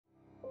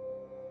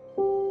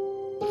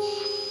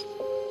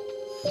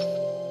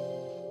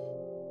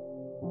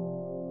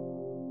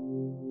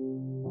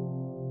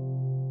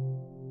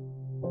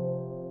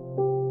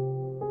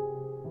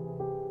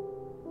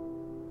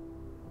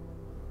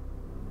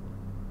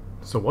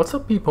So what's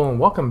up, people, and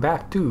welcome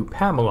back to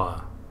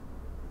P.A.M.E.L.A.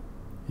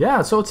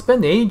 Yeah, so it's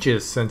been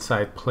ages since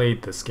I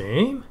played this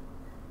game,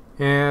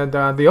 and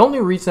the only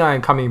reason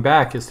I'm coming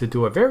back is to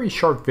do a very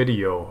short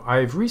video.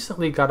 I've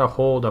recently got a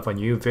hold of a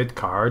new vid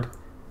card,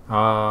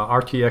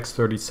 RTX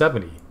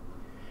 3070,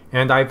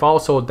 and I've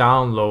also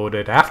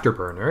downloaded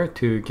Afterburner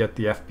to get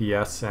the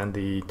FPS and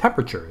the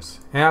temperatures.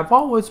 And I've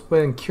always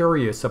been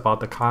curious about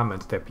the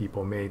comments that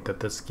people made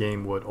that this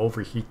game would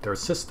overheat their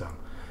system,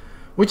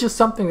 which is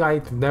something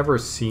I've never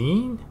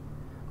seen,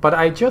 but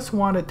I just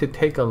wanted to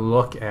take a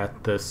look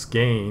at this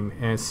game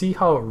and see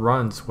how it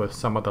runs with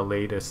some of the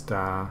latest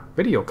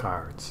video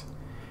cards,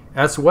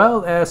 as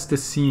well as to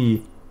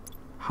see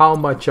how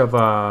much of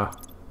a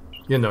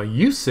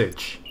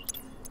usage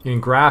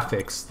in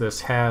graphics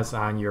this has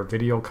on your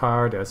video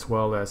card, as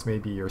well as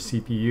maybe your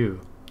CPU.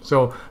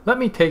 So let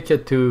me take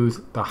it to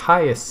the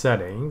highest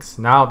settings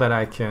now that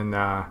I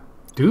can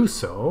do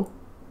so.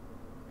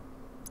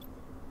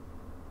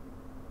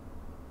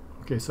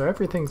 Okay, so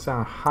everything's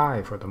on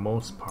high for the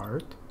most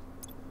part.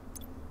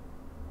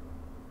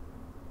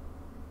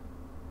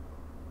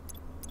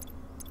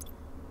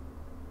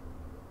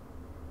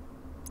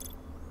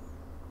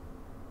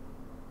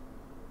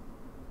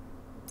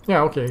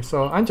 Yeah, okay,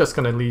 so I'm just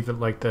gonna leave it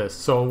like this.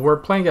 So we're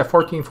playing at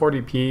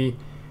 1440p,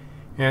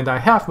 and I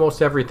have most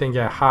everything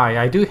at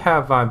high. I do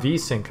have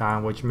VSync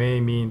on, which may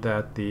mean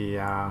that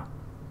the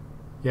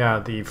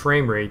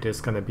frame rate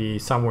is gonna be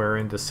somewhere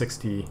in the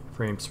 60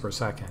 frames per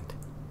second.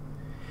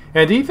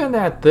 And even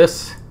at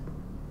this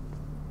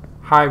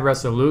high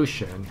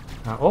resolution,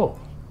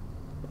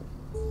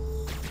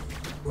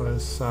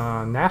 was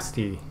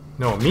nasty.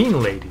 No,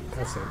 mean lady.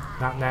 That's it.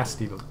 Not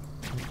nasty.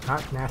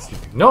 Not nasty.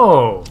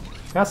 No,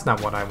 that's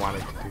not what I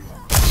wanted to do.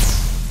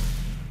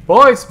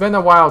 Boy, it's been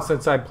a while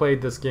since I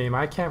played this game.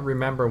 I can't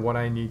remember what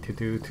I need to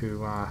do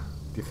to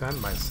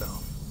defend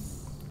myself.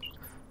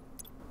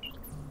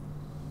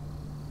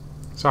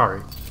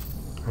 Sorry,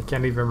 I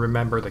can't even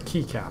remember the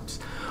keycaps.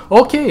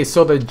 Okay,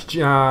 so the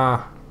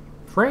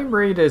frame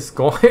rate is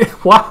going...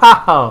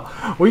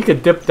 Wow! We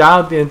could dip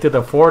down into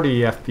the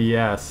 40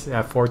 FPS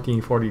at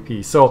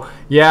 1440p. So,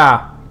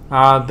 yeah,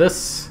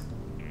 this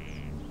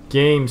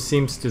game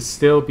seems to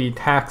still be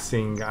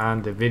taxing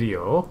on the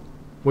video,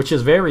 which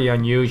is very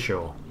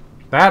unusual.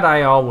 That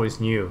I always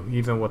knew,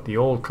 even with the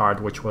old card,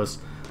 which was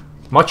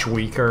much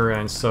weaker,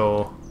 and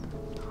so...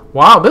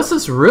 Wow, this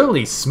is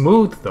really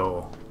smooth,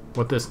 though,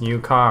 with this new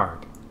card.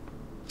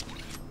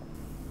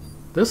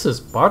 This is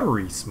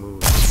buttery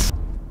smooth.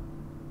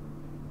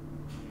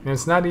 And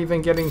it's not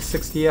even getting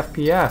 60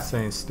 FPS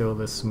and it's still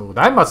this smooth.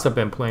 I must have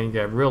been playing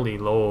at really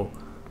low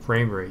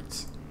frame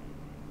rates.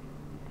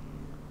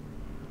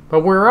 But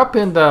we're up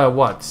in the,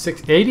 what,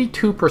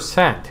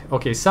 82%.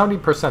 Okay,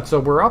 70%. So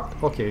we're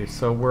up, okay,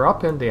 so we're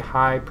up in the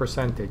high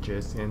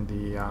percentages in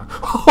the...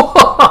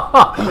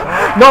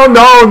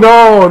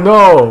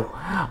 No!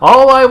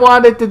 All I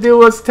wanted to do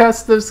was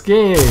test this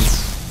game.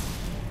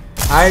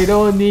 I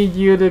don't need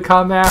you to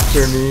come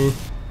after me.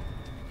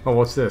 Oh,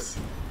 what's this?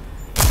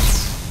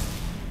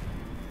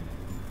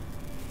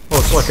 Oh,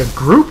 it's like a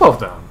group of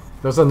them.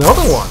 There's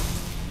another one.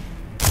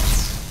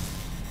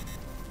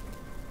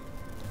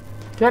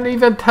 Can't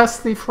even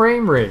test the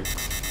frame rate.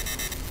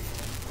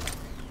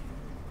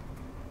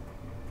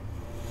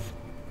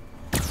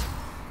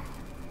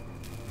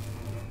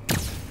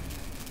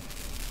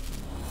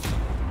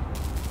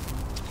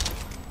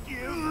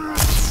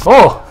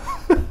 Oh!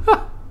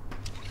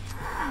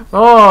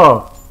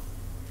 Oh!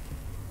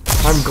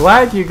 I'm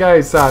glad you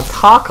guys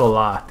talk a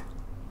lot.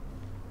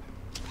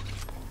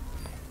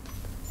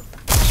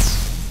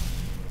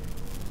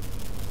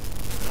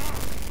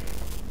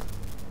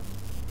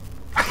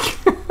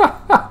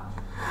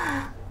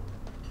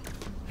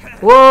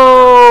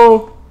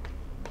 Whoa!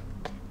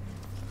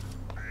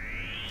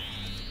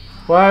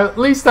 Well, at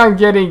least I'm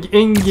getting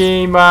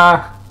in-game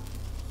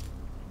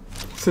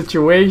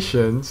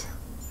situations.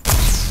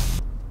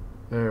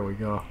 There we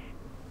go.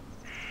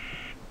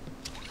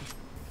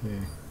 Okay.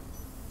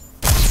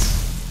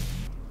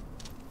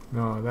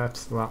 No,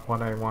 that's not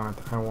what I want.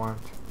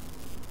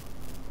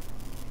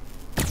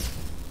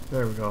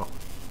 There we go.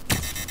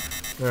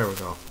 There we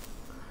go.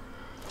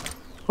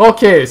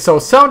 Okay, so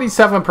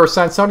 77%,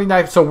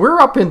 79%. So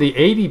we're up in the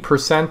 80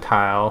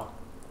 percentile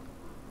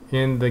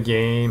in the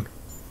game.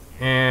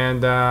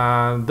 And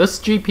this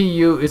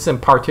GPU isn't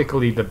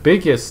particularly the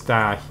biggest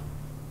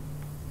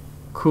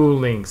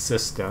cooling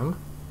system.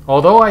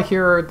 Although I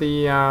hear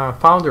the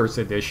Founders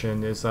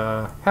Edition is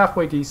a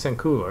halfway decent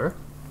cooler.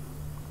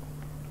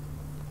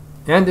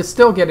 And it's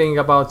still getting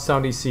about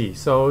 70C,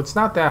 so it's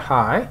not that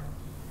high.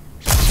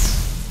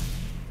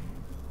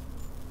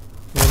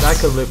 And I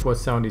could live with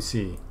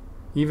 70C,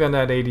 even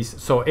at 80.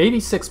 So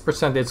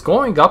 86%, it's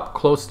going up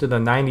close to the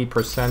 90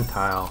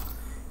 percentile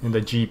in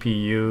the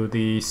GPU.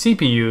 The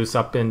CPU is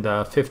up in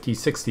the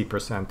 50-60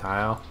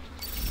 percentile.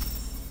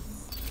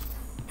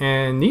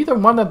 And neither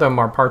one of them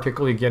are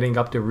particularly getting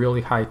up to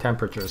really high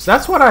temperatures.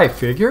 That's what I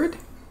figured.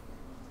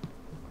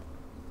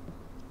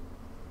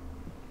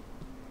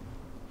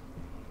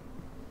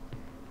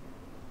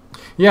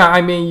 Yeah,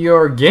 I mean,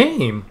 your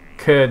game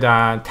could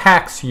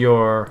tax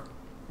your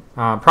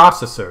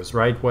processors,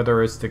 right?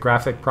 Whether it's the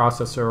graphic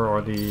processor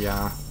or the...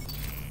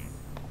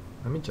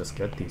 let me just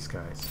get these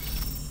guys.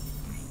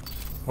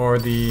 Or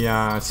the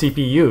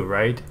CPU,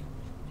 right?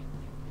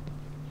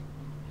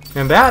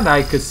 And that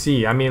I could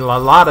see. I mean, a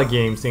lot of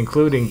games,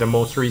 including the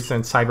most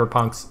recent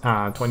Cyberpunk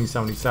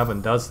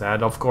 2077, does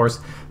that. Of course,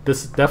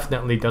 this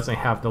definitely doesn't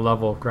have the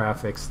level of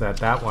graphics that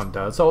that one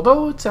does,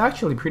 although it's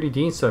actually pretty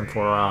decent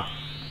for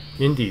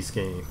Indie's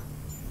game.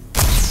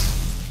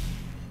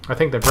 I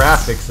think the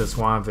graphics is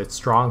one of its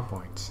strong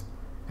points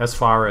as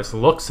far as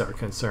looks are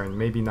concerned,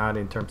 maybe not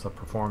in terms of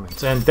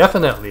performance. And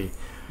definitely,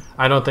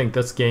 I don't think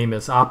this game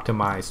is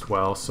optimized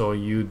well, so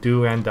you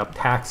do end up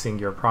taxing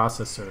your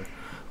processor.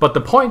 But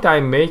the point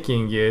I'm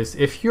making is,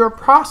 if your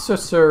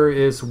processor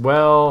is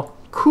well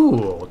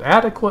cooled,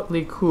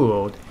 adequately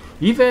cooled,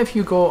 even if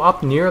you go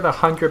up near the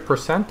 100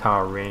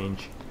 percentile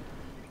range,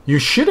 you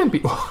shouldn't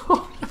be...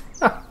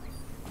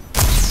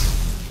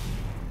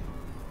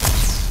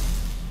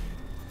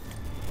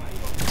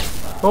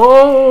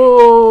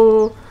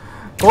 Oh!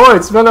 Boy,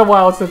 it's been a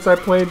while since I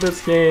played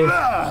this game.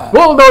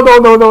 Whoa, no, no,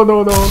 no, no,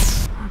 no, no.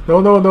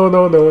 No, no, no,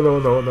 no, no, no,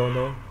 no, no,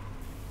 no.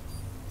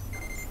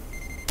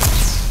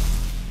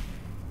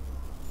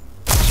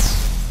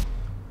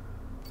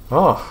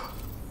 Oh.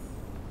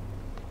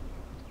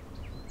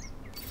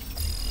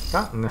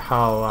 Forgotten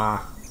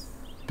how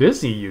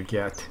busy you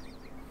get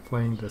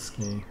playing this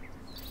game.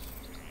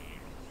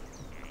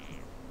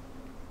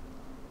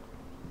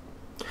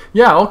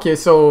 Yeah, okay,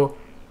 so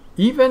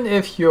even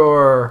if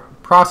your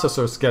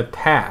processors get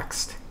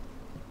taxed,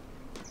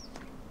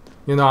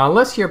 you know,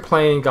 unless you're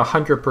playing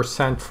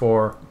 100%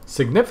 for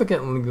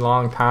significantly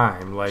long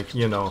time, like,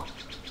 you know,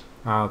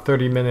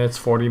 30 minutes,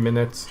 40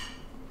 minutes,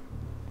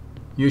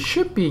 you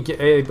should be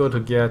able to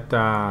get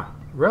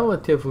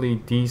relatively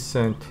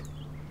decent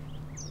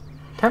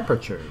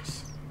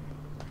temperatures.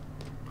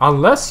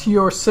 Unless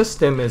your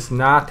system is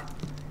not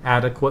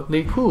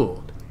adequately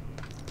cooled.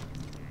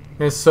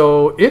 And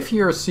so if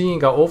you're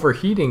seeing an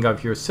overheating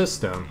of your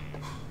system,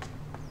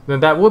 then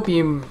that would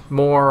be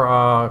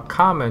more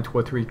comment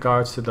with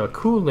regards to the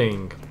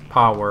cooling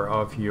power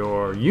of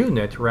your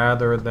unit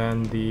rather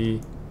than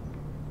the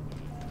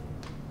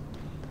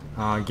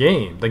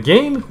game. The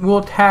game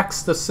will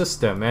tax the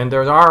system, and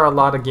there are a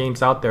lot of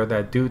games out there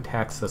that do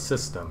tax the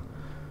system.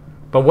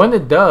 But when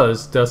it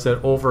does it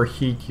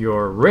overheat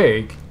your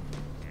rig?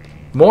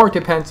 More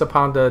depends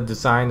upon the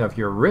design of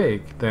your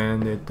rig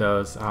than it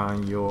does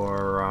on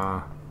your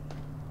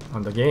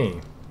on the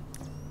game.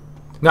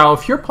 Now,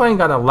 if you're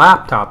playing on a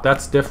laptop,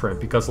 that's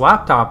different, because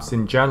laptops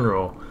in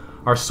general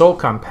are so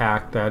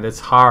compact that it's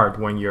hard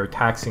when you're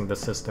taxing the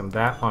system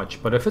that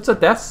much. But if it's a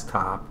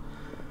desktop,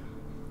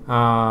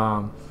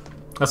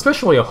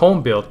 especially a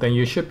home build, then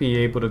you should be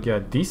able to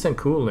get decent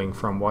cooling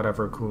from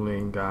whatever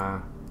cooling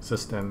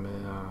system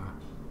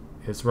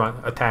is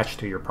attached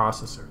to your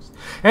processors.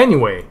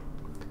 Anyway,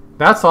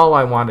 that's all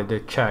I wanted to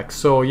check.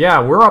 So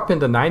yeah, we're up in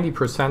the 90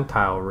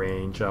 percentile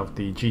range of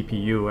the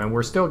GPU, and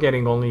we're still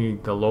getting only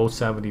the low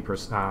 70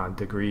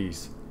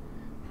 degrees.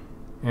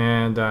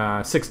 And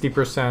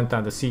 60%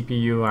 on the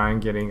CPU, I'm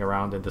getting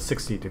around in the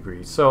 60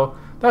 degrees. So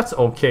that's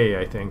okay,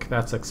 I think.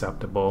 That's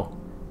acceptable.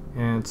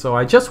 And so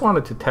I just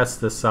wanted to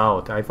test this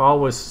out. I've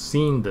always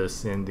seen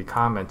this in the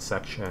comment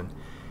section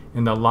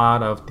in a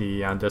lot of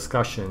the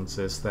discussions,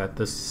 is that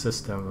this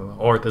system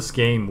or this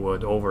game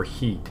would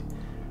overheat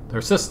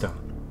their system.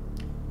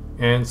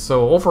 And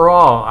so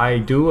overall, I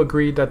do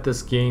agree that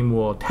this game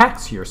will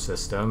tax your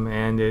system,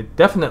 and it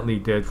definitely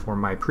did for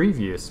my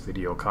previous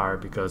video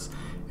card, because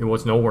it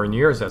was nowhere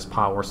near as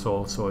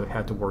powerful, so it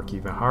had to work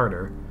even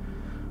harder.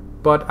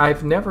 But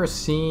I've never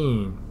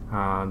seen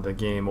the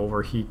game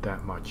overheat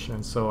that much,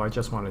 and so I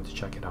just wanted to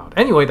check it out.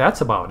 Anyway, that's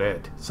about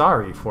it.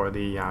 Sorry for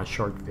the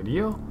short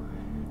video,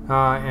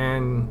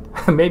 and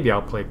maybe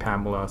I'll play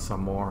P.A.M.E.L.A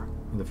some more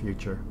in the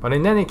future. But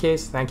in any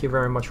case, thank you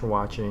very much for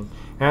watching.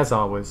 As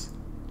always,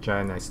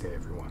 Jaya, nice day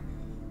everyone.